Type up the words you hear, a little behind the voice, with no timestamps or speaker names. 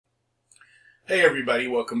Hey everybody,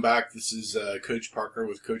 welcome back. This is Coach Parker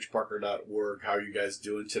with CoachParker.org. How are you guys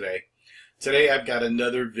doing today? Today I've got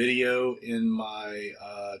another video in my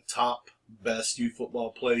top best youth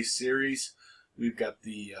football play series. We've got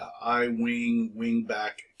the I Wing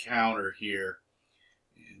Wingback Counter here.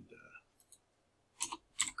 And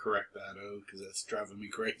correct that, because that's driving me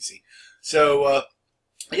crazy. So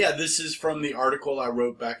yeah, this is from the article I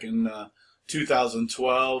wrote back in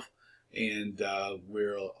 2012. And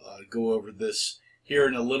we'll go over this here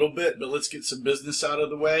in a little bit, but let's get some business out of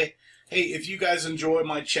the way. Hey, if you guys enjoy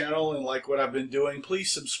my channel and like what I've been doing,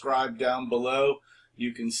 please subscribe down below.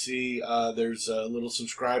 You can see there's a little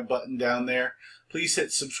subscribe button down there. Please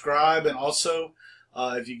hit subscribe, and also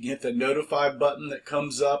if you can hit the notify button that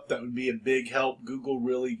comes up, that would be a big help. Google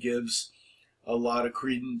really gives a lot of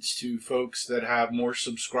credence to folks that have more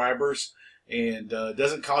subscribers. And it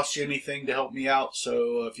doesn't cost you anything to help me out.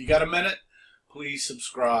 So if you got a minute, please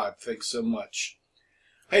subscribe. Thanks so much.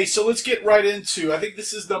 Hey, so let's get right into, I think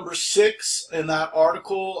this is number 6 in that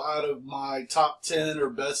article out of my top 10 or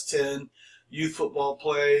best 10 youth football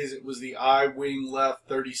plays. It was the I Wing Left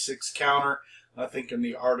 36 counter. I think in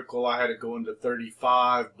the article I had it going to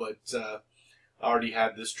 35, but I already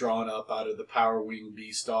had this drawn up out of the Power Wing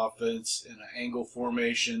Beast offense in an angle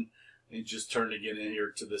formation. And just turning it in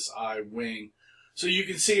here to this I wing. So you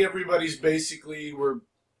can see everybody's basically, we're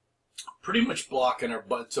pretty much blocking our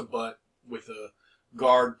butt to butt with a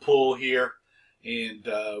guard pull here. And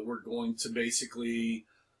we're going to basically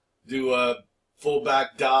do a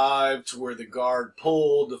fullback dive to where the guard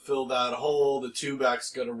pulled to fill that hole. The two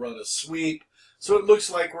back's going to run a sweep. So it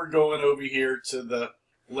looks like we're going over here to the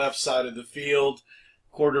left side of the field.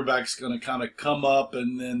 Quarterback's going to kind of come up,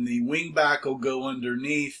 and then the wing back will go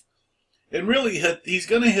underneath. And really, he's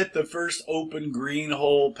going to hit the first open green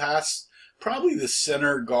hole past probably the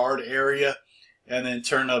center guard area and then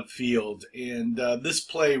turn upfield. And this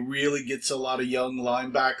play really gets a lot of young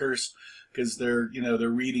linebackers because they're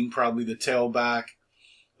reading probably the tailback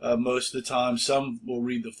most of the time. Some will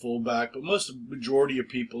read the fullback, but majority of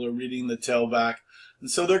people are reading the tailback. And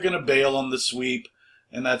so they're going to bail on the sweep,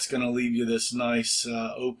 and that's going to leave you this nice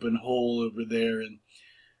open hole over there. And,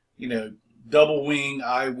 double wing,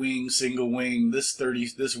 I wing, single wing. This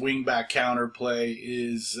wingback counter play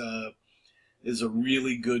is a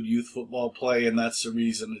really good youth football play, and that's the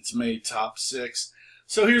reason it's made top 6.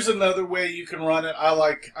 So here's another way you can run it.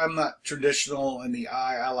 I'm not traditional in the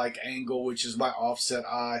I like angle, which is my offset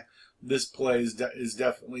I. This play is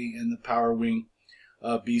definitely in the Power Wing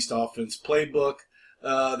Beast offense playbook.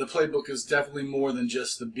 The playbook is definitely more than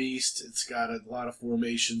just the Beast. It's got a lot of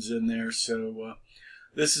formations in there, so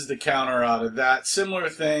this is the counter out of that. Similar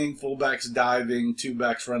thing, fullback's diving, two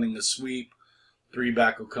backs running a sweep. Three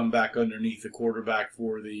back will come back underneath the quarterback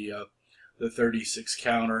for the 36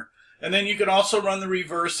 counter. And then you can also run the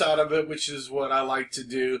reverse out of it, which is what I like to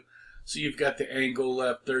do. So you've got the angle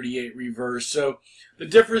left 38 reverse. So the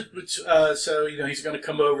difference, he's going to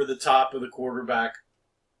come over the top of the quarterback.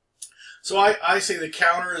 So I say the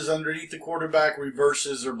counter is underneath the quarterback,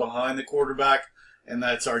 reverses are behind the quarterback, and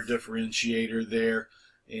that's our differentiator there.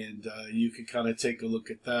 And you can kind of take a look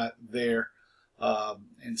at that there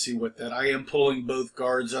and see what that. I am pulling both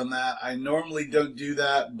guards on that. I normally don't do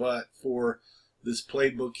that, but for this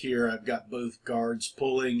playbook here, I've got both guards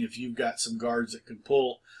pulling. If you've got some guards that can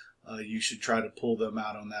pull, you should try to pull them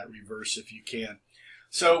out on that reverse if you can.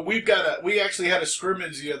 So we actually had a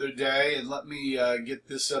scrimmage the other day, and let me get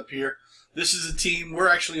this up here. This is a team, we're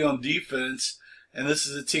actually on defense, and this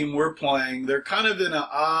is a team we're playing. They're kind of in an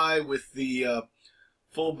I with the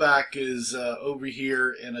fullback is over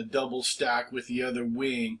here in a double stack with the other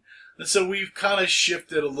wing. And so we've kind of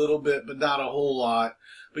shifted a little bit, but not a whole lot.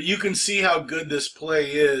 But you can see how good this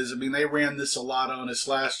play is. I mean, they ran this a lot on us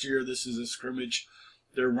last year. This is a scrimmage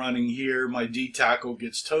they're running here. My D tackle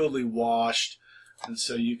gets totally washed. And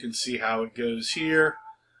so you can see how it goes here.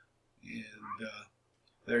 And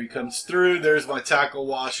there he comes through. There's my tackle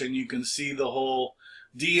wash, and you can see the whole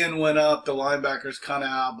DN went up. The linebacker's kind of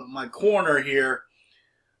out. But my corner here,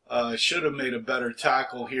 should have made a better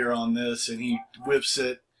tackle here on this, and he whiffs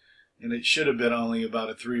it, and it should have been only about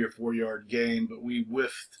a 3 or 4 yard gain, but we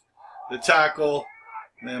whiffed the tackle,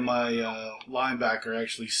 and then my linebacker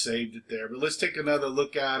actually saved it there. But let's take another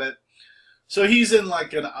look at it. So he's in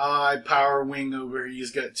like an I power wing over here.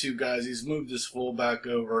 He's got two guys. He's moved his fullback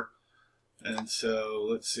over, and so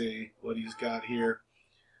let's see what he's got here.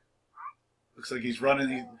 Looks like he's running,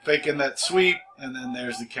 he's faking that sweep, and then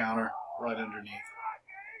there's the counter right underneath.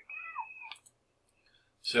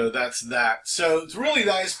 So that's that. So it's a really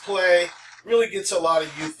nice play. Really gets a lot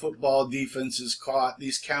of youth football defenses caught.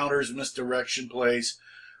 These counters, misdirection plays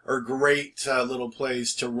are great little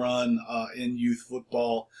plays to run in youth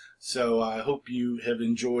football. So I hope you have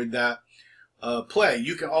enjoyed that play.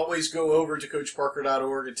 You can always go over to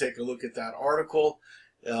coachparker.org and take a look at that article.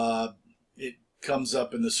 It comes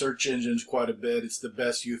up in the search engines quite a bit. It's the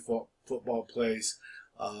best youth football plays,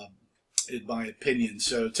 in my opinion.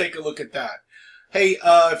 So take a look at that. Hey,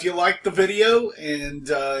 if you like the video and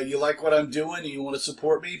you like what I'm doing and you want to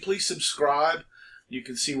support me, please subscribe. You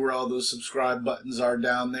can see where all those subscribe buttons are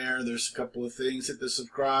down there. There's a couple of things. Hit the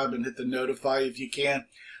subscribe and hit the notify if you can.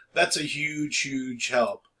 That's a huge, huge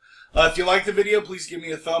help. If you like the video, please give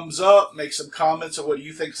me a thumbs up. Make some comments on what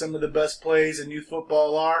you think some of the best plays in youth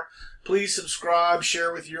football are. Please subscribe,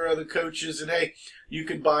 share with your other coaches, and hey, you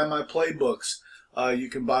can buy my playbooks. You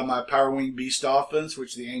can buy my Power Wing Beast offense,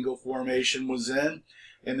 which the angle formation was in,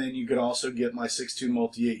 and then you can also get my 6-2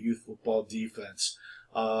 multi-8 youth football defense.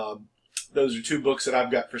 Those are 2 books that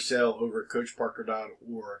I've got for sale over at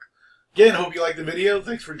coachparker.org. Again, hope you liked the video.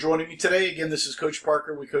 Thanks for joining me today. Again, this is Coach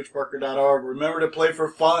Parker with coachparker.org. Remember to play for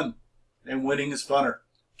fun, and winning is funner.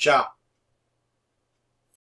 Ciao.